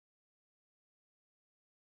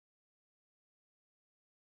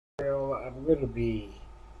Now I'm going to be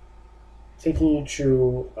taking you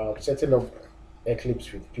through setting up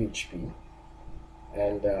Eclipse with PHP,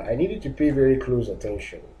 and I need you to pay very close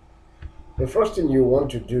attention. The first thing you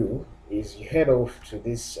want to do is you head off to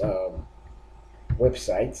this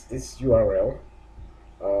website, this URL.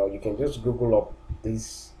 You can just Google up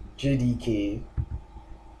this JDK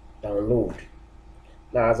download.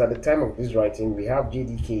 Now, as at the time of this writing, we have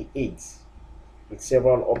JDK 8 with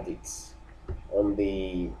several updates on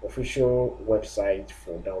the official website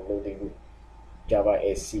for downloading Java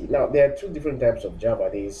SE. Now, there are two different types of Java.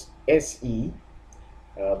 There's SE,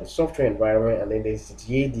 the software environment, and then there's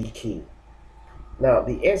JDK. Now,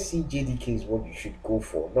 the SE JDK is what you should go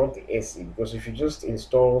for, not the SE, because if you just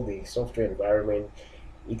install the software environment,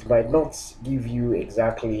 it might not give you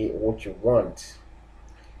exactly what you want.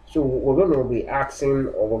 So we're going to be asking,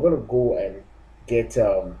 or we're going to go and get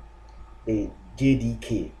the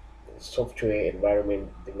JDK, Software Environment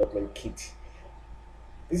Development Kit.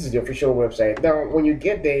 This is the official website. Now, when you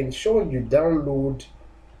get there, ensure you download.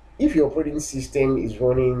 If your operating system is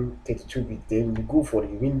running 32-bit, then you go for the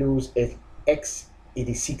Windows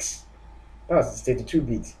x86. That's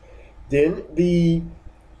 32-bit. Then the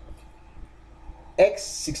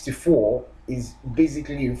x64 is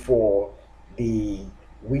basically for the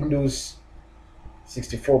Windows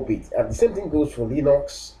 64-bit, and the same thing goes for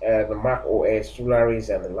Linux and Mac OS, Solaris,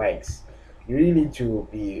 and the likes. You really need to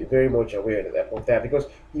be very much aware of that, because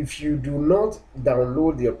if you do not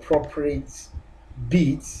download the appropriate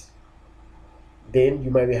bits, then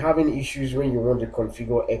you might be having issues when you want to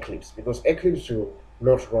configure Eclipse, because Eclipse will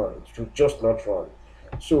not run, it will just not run.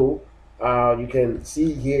 So you can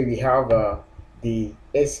see here we have the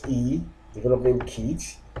SE development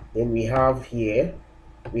kit. Then we have here,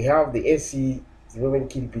 we have the SE development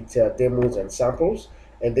kit with demos and samples,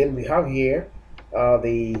 and then we have here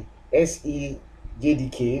the SE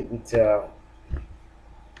JDK with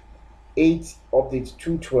 8 updates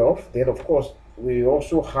 2.12. Then of course we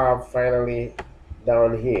also have, finally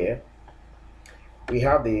down here, we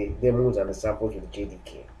have the demos and the samples with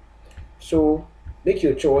JDK. So make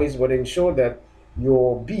your choice, but ensure that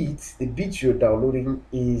your bits, the bits you're downloading,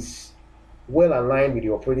 is well aligned with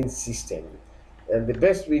your operating system. And the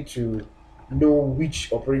best way to know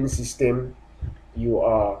which operating system you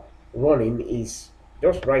are running is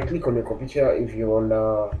just right click on your computer if you're on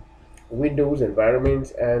Windows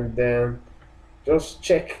environment, and then just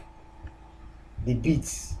check the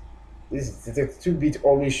bits. This 32-bit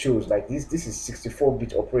always shows like this. This is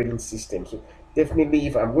 64-bit operating system. So definitely,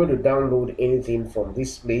 if I'm going to download anything from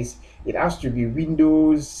this place, it has to be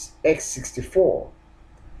Windows x64.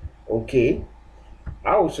 Okay,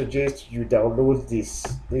 I would suggest you download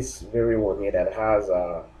this very one here that has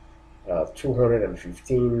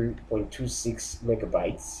 215.26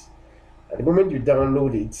 megabytes. At the moment you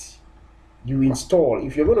download it, you install.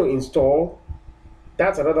 If you're going to install,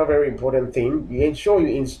 that's another very important thing. You ensure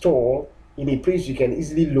you install in a place you can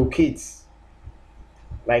easily locate.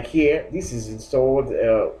 Like here, this is installed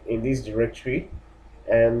in this directory,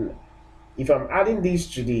 and if I'm adding these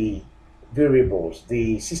to the variables,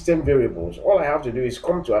 the system variables, all I have to do is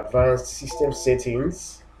come to advanced system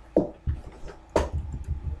settings,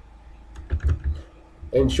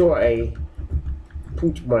 ensure I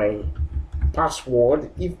put my password,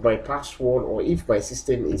 if my password or if my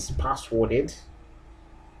system is passworded.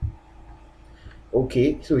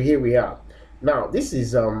 Okay, so here we are. Now this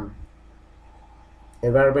is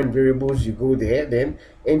environment variables. You go there, then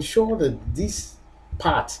ensure that this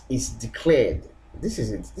part is declared. This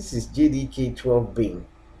is it. This is JDK 12 bin.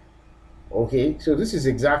 Okay, so this is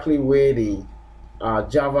exactly where the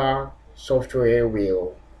Java software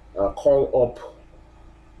will call up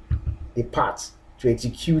the part to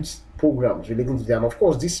execute programs relating to that. And of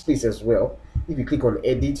course, this space as well. If you click on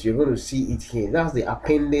edit, you're going to see it here. That's the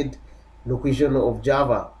appended location of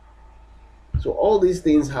Java. So all these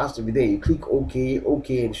things has to be there. You click OK,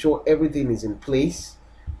 ensure everything is in place.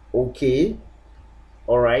 Okay,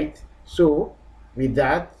 all right. So with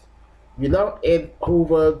that, you now head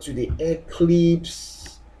over to the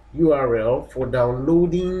Eclipse URL for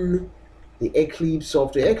downloading the Eclipse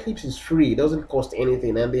software. Eclipse is free, it doesn't cost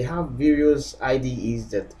anything, and they have various IDEs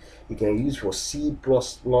that you can use for C++,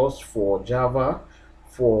 for Java,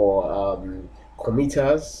 for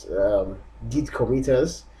committers, Git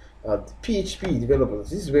committers, PHP developers.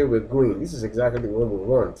 This is where we're going. This is exactly what we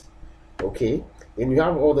want. Okay, and you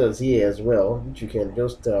have others here as well, which you can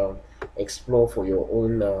just explore for your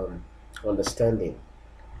own understanding.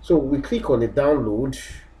 So we click on the download.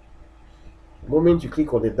 The moment you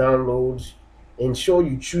click on the download, ensure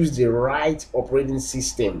you choose the right operating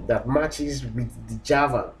system that matches with the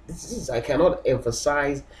Java. This is, I cannot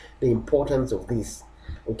emphasize the importance of this.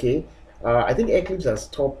 Okay, I think Eclipse has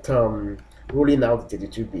stopped rolling out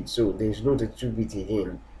 32-bit, so there's no 32-bit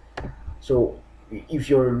again. So if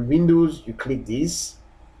you're on Windows, you click this,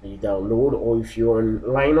 you download, or if you're on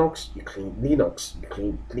Linux, you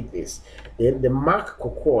click this. Then the Mac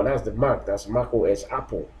Cocoa, that's the Mac, that's Mac OS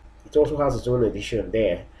Apple. It also has its own edition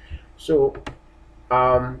there. So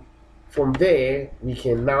from there, we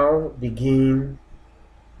can now begin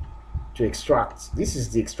to extract. This is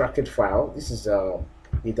the extracted file. This is the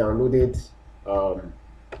downloaded um,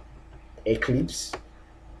 Eclipse.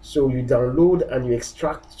 So you download and you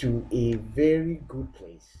extract to a very good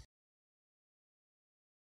place.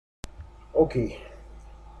 Okay,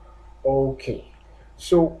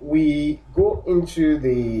 so we go into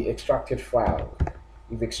the extracted file.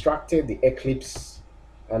 We've extracted the Eclipse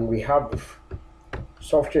and we have the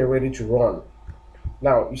software ready to run.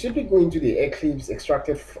 Now you simply go into the Eclipse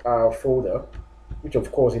extracted folder, which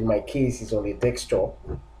of course in my case is on the desktop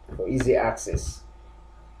for easy access.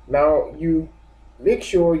 Now you make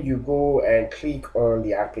sure you go and click on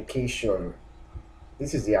the application.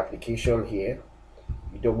 This is the application here.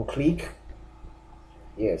 You double click,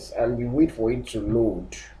 yes, and you wait for it to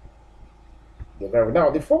load. Now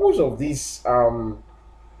the purpose of this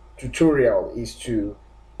tutorial is to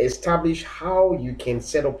establish how you can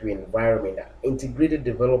set up your environment, integrated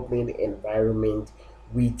development environment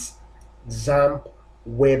with Xampp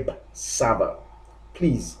Webserver.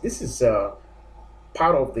 Please, this is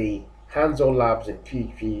part of the hands-on labs in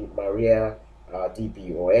PHP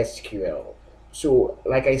MariaDB or SQL. So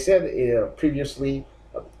like I said previously,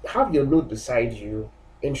 have your note beside you.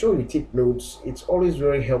 Ensure you take notes. It's always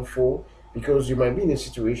very helpful because you might be in a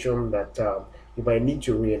situation that you might need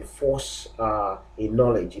to reinforce a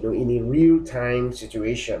knowledge, in a real-time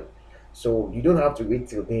situation. So you don't have to wait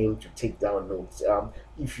till then to take down notes.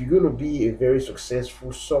 If you're going to be a very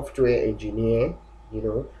successful software engineer,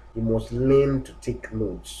 you must learn to take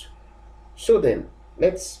notes. So then,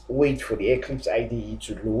 let's wait for the Eclipse IDE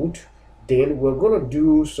to load. Then we're going to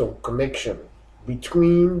do some connection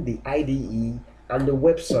between the IDE and the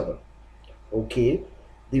web server. Okay,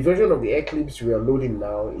 the version of the Eclipse we are loading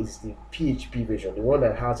now is the PHP version, the one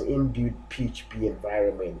that has inbuilt PHP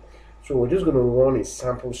environment. So we're just going to run a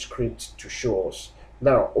sample script to show us.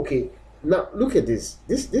 Now, okay, now look at this.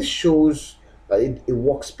 This shows a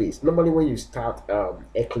workspace. Normally when you start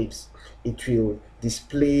Eclipse, it will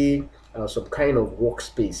display some kind of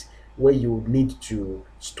workspace where you need to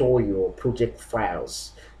store your project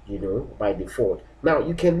files, by default. Now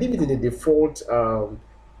you can leave it in the default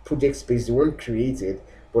project space, the one created,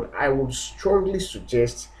 but I would strongly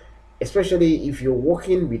suggest, especially if you're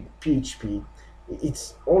working with PHP,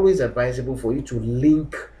 it's always advisable for you to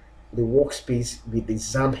link the workspace with the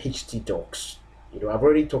Xampp htdocs. I've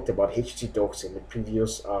already talked about htdocs in the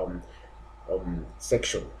previous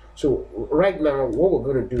section. So right now what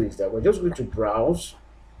we're going to do is that we're just going to browse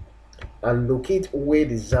and locate where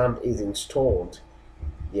the Xampp is installed.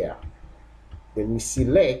 Yeah, then we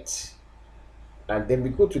select, and then we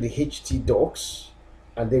go to the htdocs,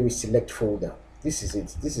 and then we select folder. This is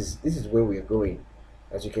it. This is where we're going.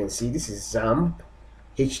 As you can see, this is Xampp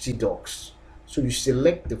htdocs. So you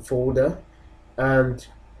select the folder, and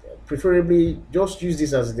preferably just use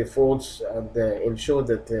this as a default, and ensure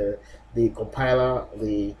that the compiler,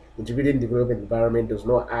 the integrated development environment, does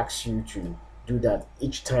not ask you to do that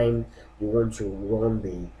each time you want to run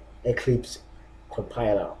the Eclipse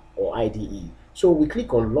compiler or IDE. So we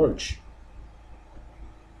click on launch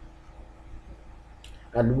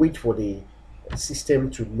and wait for the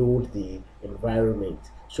system to load the environment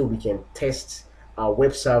so we can test our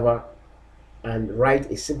web server and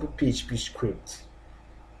write a simple PHP script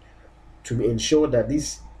to ensure that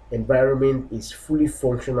this environment is fully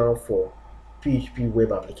functional for PHP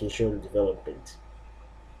web application development.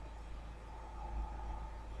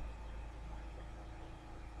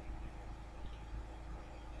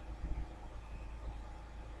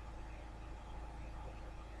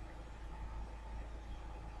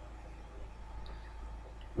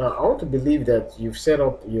 Now I want to believe that you've set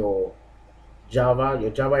up your Java. Your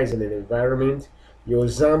Java is in an environment. Your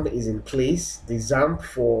Xampp is in place. The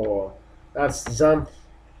Xampp that's Xampp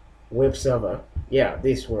Webserver. Yeah,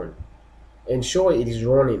 this one. Ensure it is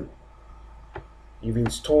running. You've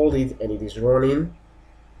installed it and it is running.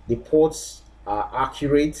 The ports are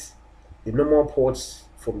accurate. The normal ports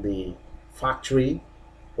from the factory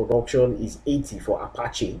production is 80 for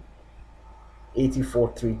Apache,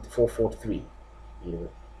 80443.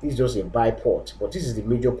 This is just a by port, but this is the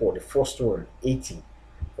major port, the first one, 80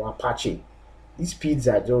 for Apache. These speeds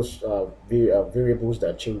are just variables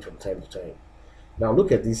that change from time to time. Now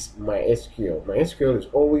look at this MySQL. MySQL is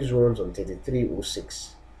always runs on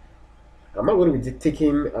 3306. I'm not going to be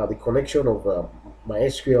taking the connection of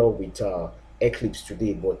MySQL with Eclipse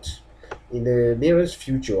today, but in the nearest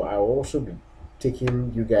future, I will also be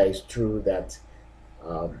taking you guys through that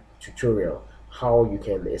tutorial, how you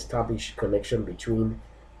can establish connection between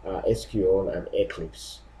SQL and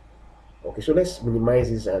Eclipse. Okay, so let's minimize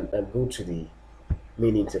this and go to the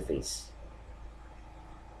main interface.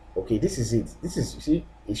 Okay, this is it. This is, see,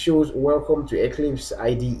 it shows welcome to Eclipse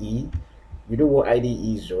IDE. You know what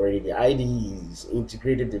IDE is already. The IDE is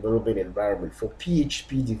Integrated Development Environment for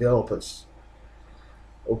PHP developers.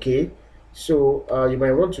 Okay, so you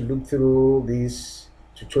might want to look through these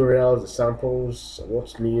tutorials, the samples,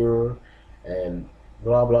 what's new, and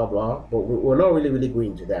blah blah blah. But we're not really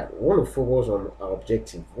going into that. We want to focus on our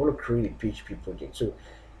objective. We want to create a PHP project. So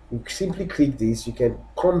you simply click this. You can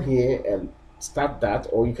come here and start that,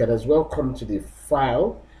 or you can as well come to the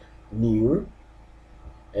file, new,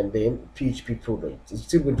 and then PHP project. It's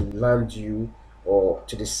still going to land you or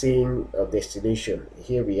to the same destination.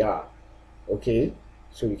 Here we are. Okay,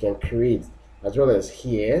 so you can create as well as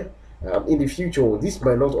here. In the future, this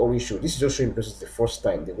might not always show. This is just showing because it's the first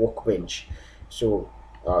time, the workbench. So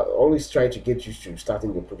always try to get used to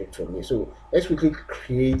starting the project from here. So let's quickly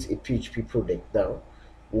create a PHP project now.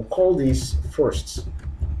 We'll call this first.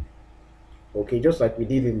 Okay, just like we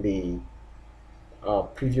did in the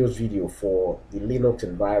previous video for the Linux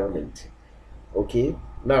environment. Okay,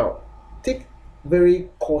 now take very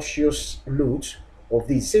cautious note of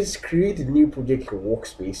this. It says create a new project in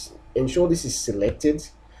workspace. Ensure this is selected.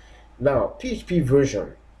 Now PHP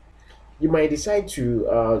version, you might decide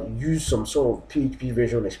to use some sort of PHP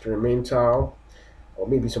version experimental or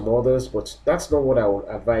maybe some others, but that's not what I would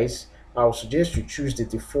advise. I'll suggest you choose the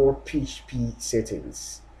default PHP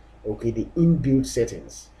settings. Okay, the inbuilt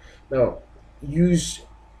settings. Now use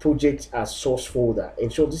project as source folder.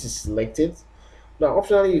 Ensure this is selected. Now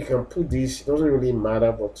optionally you can put this, it doesn't really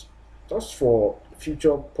matter, but just for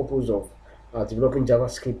future purpose of developing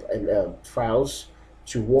JavaScript and files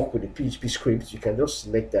to work with the PHP scripts, you can just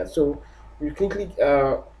select that. So you can click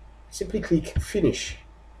simply click finish,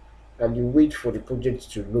 and you wait for the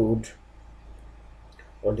project to load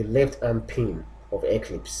on the left hand pane of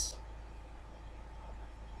Eclipse.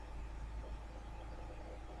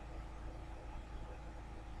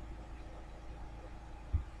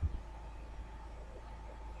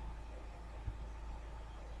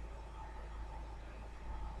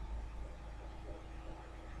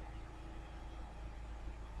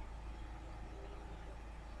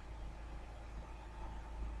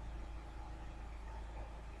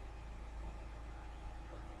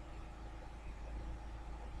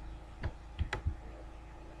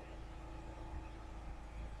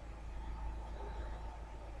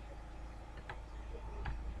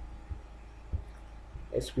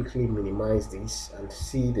 Let's quickly minimize this and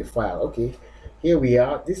see the file. Okay, here we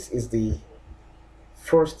are. This is the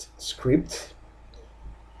first script,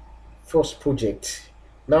 first project.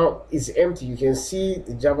 Now it's empty. You can see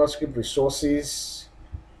the JavaScript resources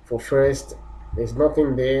for first. There's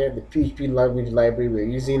nothing there. The PHP language library, we're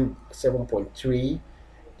using 7.3.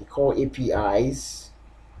 The core APIs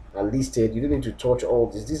are listed. You don't need to touch all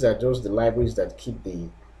this. These are just the libraries that keep the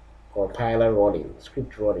compiler running,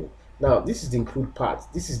 script running. Now this is the include part.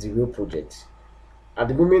 This is the real project. At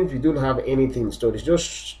the moment we don't have anything installed. It's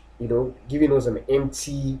just, you know, giving us an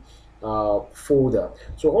empty folder.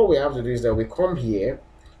 So all we have to do is that we come here,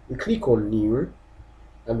 we click on new,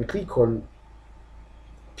 and we click on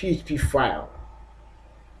PHP file.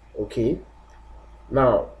 Okay,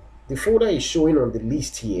 now the folder is showing on the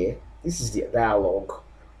list here. This is the dialog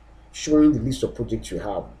showing the list of projects you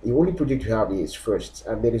have. The only project you have is first,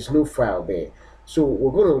 and there is no file there. So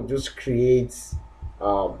we're going to just create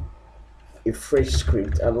a fresh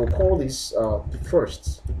script, and we'll call this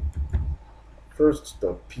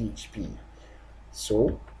first.php.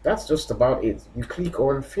 So that's just about it. You click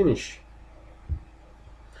on finish,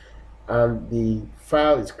 and the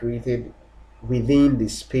file is created within the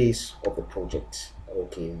space of the project.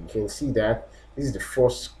 Okay, you can see that this is the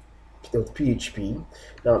first .php.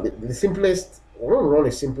 Now the simplest, we're going to run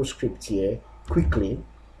a simple script here quickly.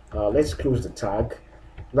 Let's close the tag.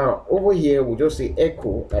 Now over here we'll just say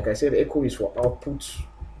echo. Like I said, echo is for output.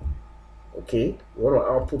 Okay, we want to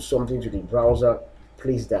output something to the browser,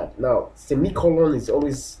 place that. Now semicolon is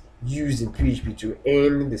always used in PHP to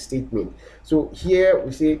end the statement. So here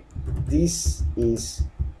we say this is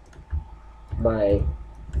my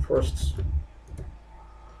first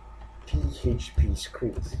PHP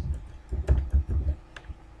script.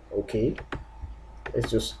 Okay,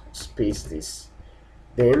 Let's just space this.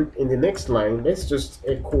 Then in the next line, let's just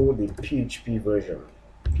echo the PHP version,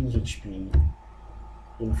 PHP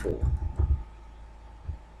info.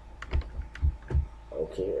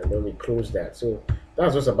 Okay, and then we close that. So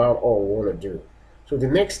that's just about all we want to do. So the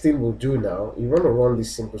next thing we'll do now, you want to run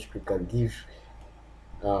this simple script and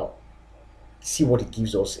uh, see what it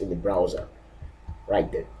gives us in the browser. Right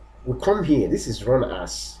then, we come here. This is run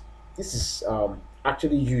as. This is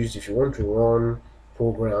actually used if you want to run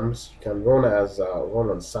programs. You can run as run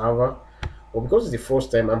on server. But because it's the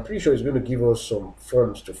first time, I'm pretty sure it's going to give us some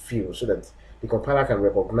forms to fill so that the compiler can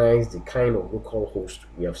recognize the kind of local host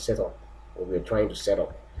we have set up or we're trying to set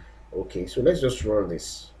up. Okay, so let's just run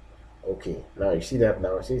this. Okay, now you see that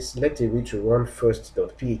now it says select a way to run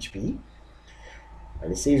first.php,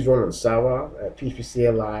 and it says run on server, PHP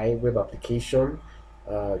CLI, web application,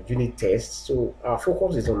 unit tests. So our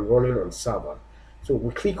focus is on running on server. So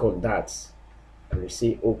we click on that and we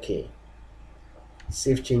say okay.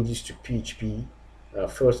 Save changes to PHP,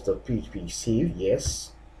 first.php, save,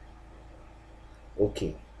 yes.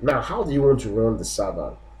 Okay, now how do you want to run the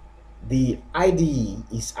server? The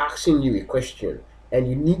IDE is asking you a question and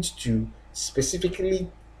you need to specifically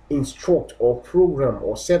instruct or program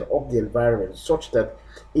or set up the environment such that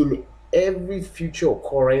in every future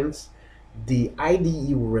occurrence the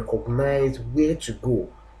IDE will recognize where to go,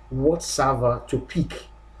 what server to pick,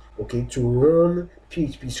 okay, to run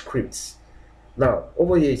PHP scripts. Now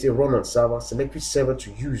over here it's a run on server, select which server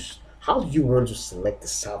to use. How do you want to select the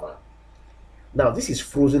server? Now this is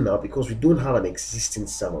frozen now because we don't have an existing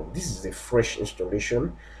server. This is a fresh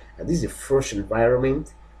installation and this is a fresh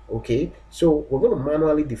environment. Okay, so we're going to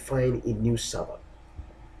manually define a new server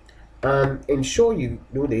and ensure you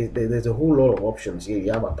know there's a whole lot of options here.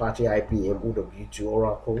 You have Apache, IBM, OW2,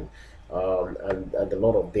 Oracle, and a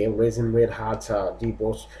lot of them, Resin, Red Hat,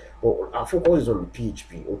 DBoss. But our focus is on the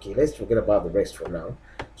PHP. Okay, let's forget about the rest for now.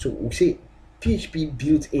 So we say PHP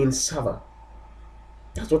built-in server.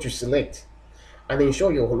 That's what you select. And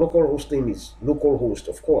ensure your local host name is localhost,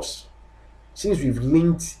 of course. Since we've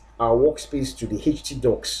linked our workspace to the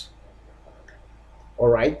htdocs, all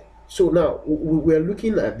right. So now we're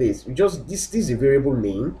looking at this. We just this is a variable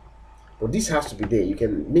name, but this has to be there. You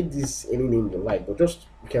can make this any name you like, but just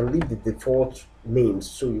you can leave the default names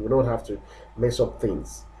so you will not have to mess up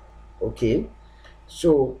things. Okay.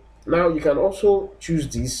 So now you can also choose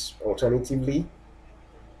this alternatively,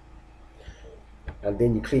 and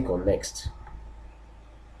then you click on next.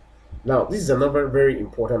 Now, this is another very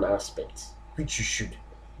important aspect which you should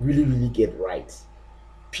really get right.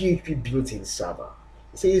 PHP built-in server.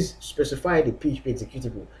 It says specify the PHP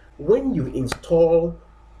executable. When you install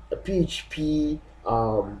a PHP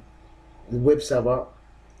the web server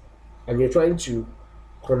and you're trying to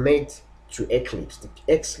connect to Eclipse, the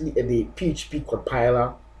PHP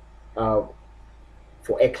compiler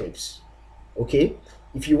for Eclipse. Okay,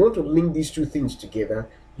 if you want to link these two things together,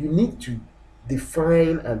 you need to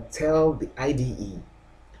define and tell the IDE.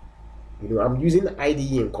 You know, I'm using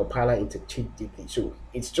IDE and compiler interchangeably, so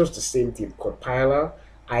it's just the same thing. Compiler,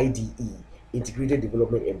 IDE, integrated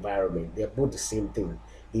development environment, they're both the same thing.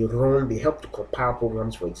 They help to compile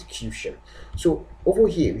programs for execution. So over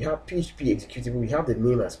here we have PHP executable, we have the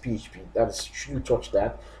name as PHP, that is, should you touch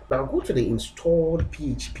that. Now go to the installed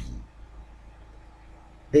PHP.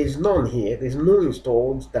 There's none here, there's no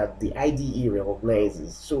installed that the IDE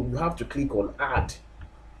recognizes, so you have to click on add.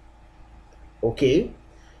 Okay,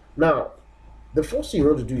 now the first thing you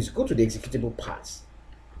want to do is go to the executable path,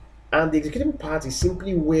 and the executable path is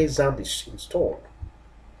simply where Xampp is installed.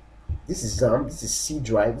 This is Xampp, this is C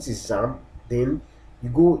drive, this is Xampp. Then you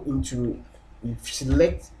go into, you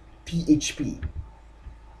select PHP.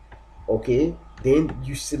 Okay, then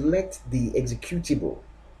you select the executable.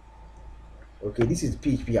 Okay, this is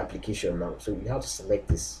the PHP application now, so you have to select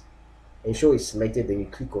this. Ensure it's selected, then you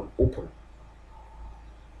click on open.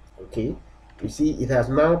 Okay, you see it has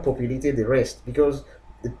now populated the rest because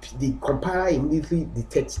the compiler immediately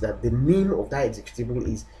detects that the name of that executable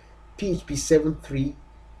is PHP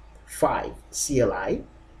 735 CLI,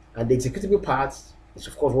 and the executable path is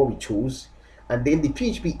of course what we chose, and then the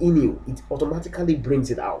PHP init, it automatically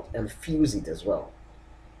brings it out and fills it as well.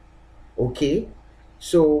 Okay,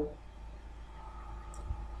 so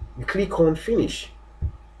you click on finish.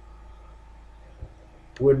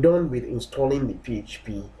 We're done with installing the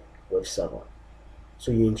PHP web server.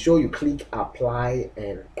 So you ensure you click apply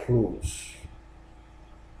and close.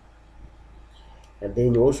 And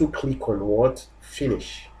then you also click on what?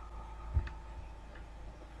 Finish.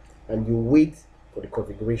 And you wait for the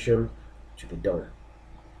configuration to be done.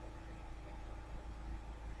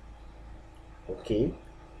 Okay.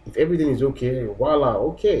 If everything is okay, voila,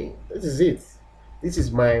 okay, this is it. This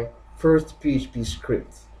is my first PHP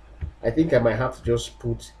script. I think I might have to just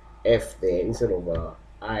put F there instead of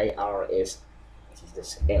IRS. It is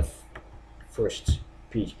this F, first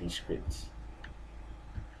PHP script.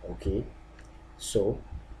 Okay, so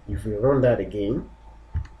if we run that again,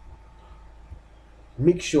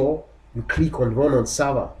 make sure you click on run on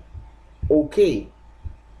server. Okay,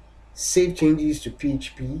 save changes to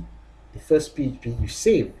PHP, the first PHP you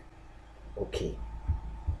save. Okay,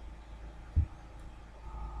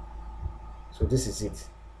 so this is it.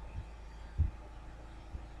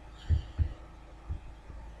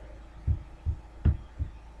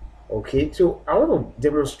 Okay, so I want to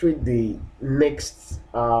demonstrate the next.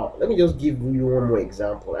 Let me just give you one more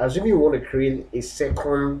example. Assuming you want to create a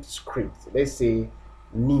second script, let's say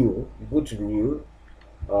new, you go to new,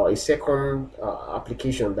 a second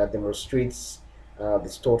application that demonstrates the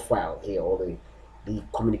stored file here, or the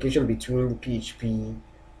communication between the PHP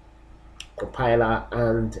compiler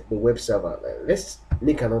and the web server. Let's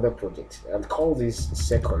make another project and call this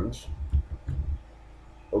second.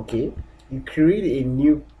 Okay, you create a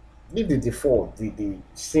new, leave the default, the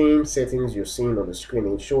same settings you're seeing on the screen,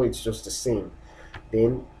 ensure it's just the same.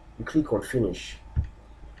 Then you click on finish.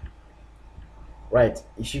 Right,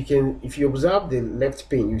 if you observe the left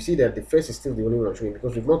pane, you see that the first is still the only one showing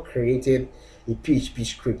because we've not created a PHP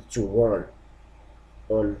script to run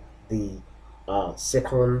on the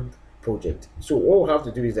second project. So all we have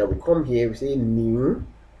to do is that we come here, we say new,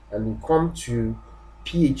 and we come to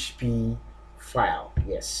PHP file.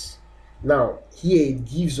 Yes. Now here it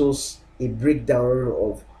gives us a breakdown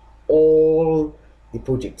of all the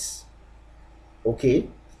projects. Okay.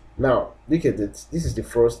 Now look at it. This is the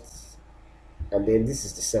first, and then this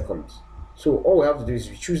is the second. So all we have to do is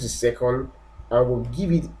we choose the second, and we'll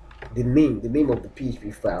give it the name of the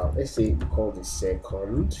PHP file. Let's say we call this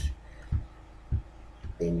second.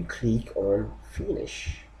 Then you click on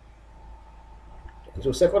finish. Okay,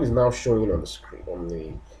 so second is now showing on the screen on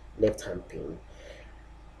the left hand pane.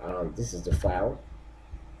 This is the file.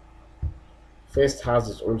 First has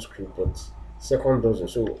its own script, but second doesn't.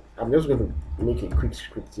 So I'm just going to make a quick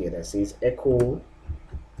script here that says echo.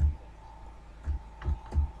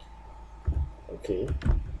 Okay,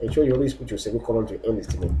 ensure you always put your semicolon to end the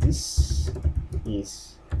statement. This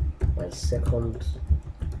is my second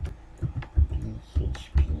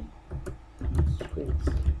PHP script.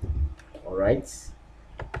 All right,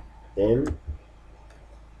 then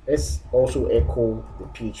let's also echo the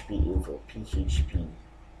PHP info.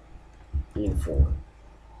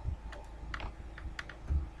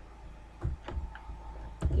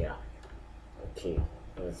 Yeah, okay,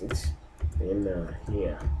 that's it. Then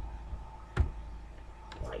here.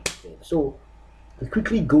 So we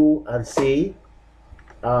quickly go and say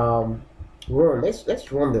run.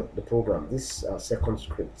 Let's run the program, this second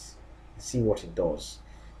script, see what it does.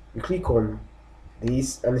 You click on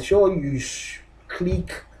this and sure you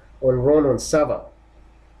click on run on server.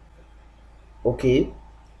 Okay,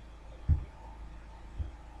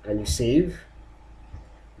 and you save.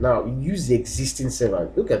 Now you use the existing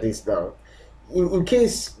server. Look at this now. In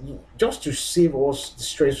case, just to save us the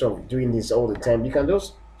stress of doing this all the time, you can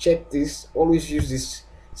just check this. Always use this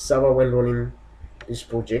server when running this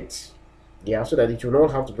project. Yeah, so that it will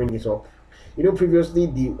not have to bring this up. You know, previously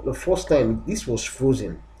the first time this was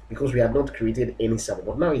frozen because we had not created any server,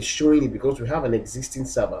 but now it's showing it because we have an existing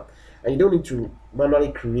server, and you don't need to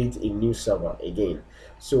manually create a new server again.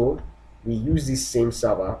 So we use this same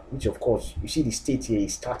server, which of course you see the state here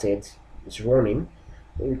is started, it's running.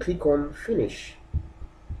 Then you click on finish.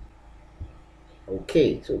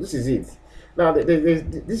 Okay, so this is it. Now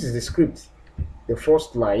this is the script. The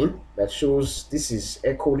first line that shows this is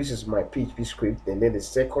echo, this is my PHP script, and then the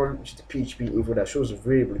second, which is the PHP info, that shows the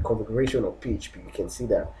variable configuration of PHP. You can see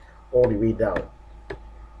that all the way down.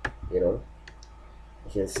 You know,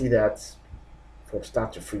 you can see that from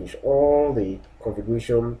start to finish, all the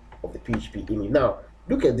configuration of the PHP image. Now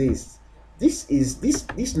look at this.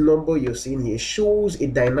 This number you're seeing here shows a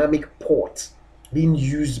dynamic port being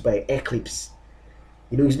used by Eclipse.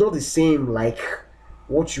 You know, it's not the same like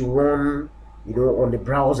what you run, you know, on the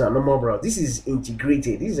browser, normal browser. This is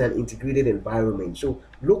integrated. This is an integrated environment. So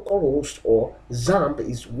localhost or Xampp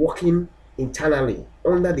is working internally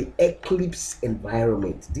under the Eclipse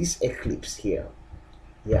environment. This Eclipse here,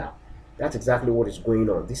 yeah, that's exactly what is going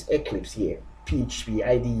on. This Eclipse here, PHP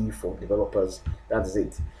IDE for developers. That's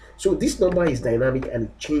it. So this number is dynamic and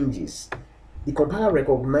it changes. The compiler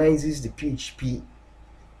recognizes the PHP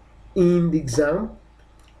in the Xampp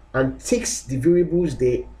and takes the variables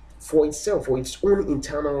there for itself, for its own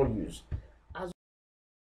internal use.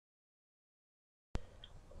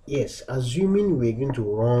 Yes, assuming we're going to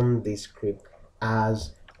run this script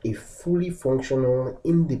as a fully functional,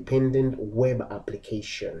 independent web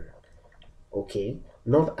application, okay,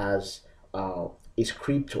 not as a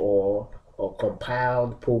script or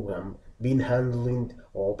compiled program being handled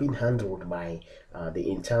by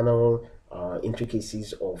the internal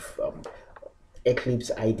intricacies of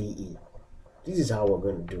Eclipse IDE. This is how we're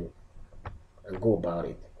going to do and go about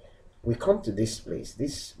it. We come to this place,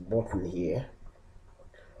 this button here,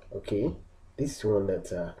 okay, this one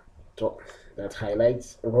that top that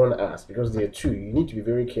highlights run as, because there are two. You need to be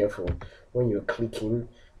very careful when you're clicking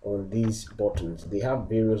on these buttons. They have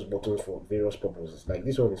various buttons for various purposes. Like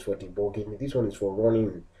this one is for debugging, this one is for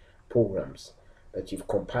running programs that you've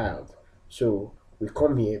compiled. So we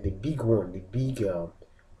come here, the big one, the big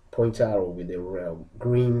pointer arrow with the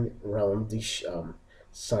green roundish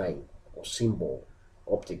sign or symbol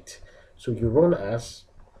object. So you run as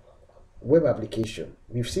web application.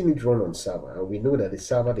 We've seen it run on server, and we know that the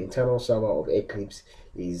server, the internal server of Eclipse,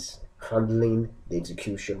 is handling the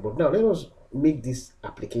execution. But now let us make this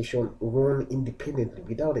application run independently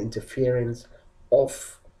without the interference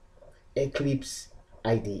of Eclipse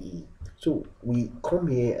IDE. So we come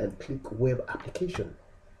here and click web application.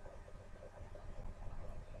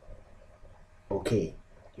 Okay,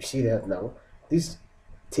 you see that now? This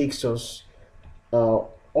takes us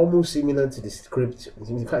almost similar to the script.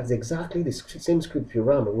 In fact, it's exactly the same script you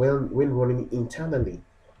run when running internally.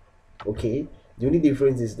 Okay, the only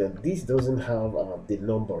difference is that this doesn't have the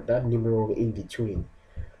number, that numeral in between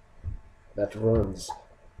that runs.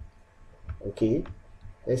 Okay,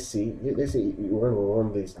 let's see. Let's say you want to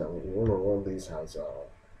run this now. You want to run this as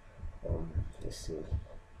let's see,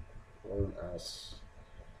 run as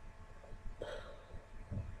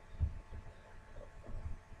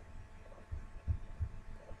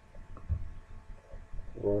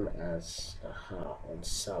on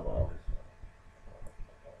server.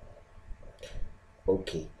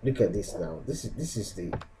 Okay, look at this now. This is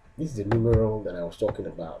the numeral that I was talking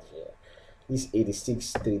about here. This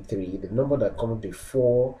 8633, the number that comes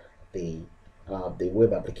before the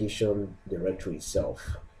web application directory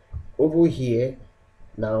itself. Over here,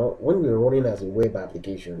 now when we're running as a web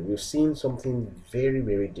application, we've seen something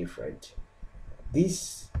very different.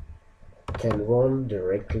 This can run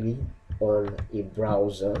directly on a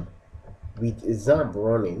browser with Xampp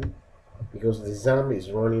running, because the Xampp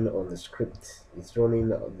is running on the script, it's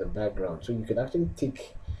running on the background. So you can actually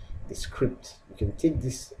take the script, you can take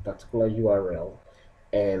this particular URL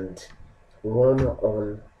and run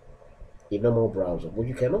on a normal browser, but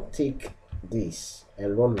you cannot take this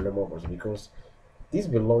and run a normal browser, because this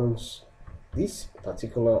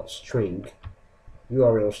particular string,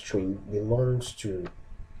 URL string, belongs to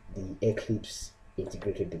the Eclipse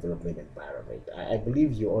integrated development environment. I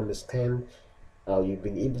believe you understand. You've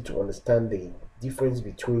been able to understand the difference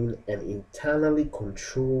between an internally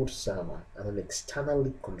controlled server and an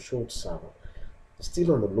externally controlled server.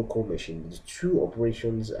 Still on the local machine, the two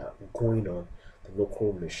operations are going on the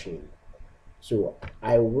local machine. So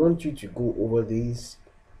I want you to go over this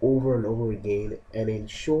over and over again and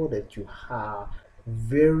ensure that you are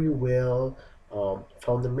very well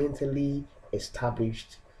fundamentally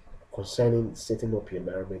established concerning setting up your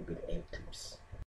environment with Eclipse.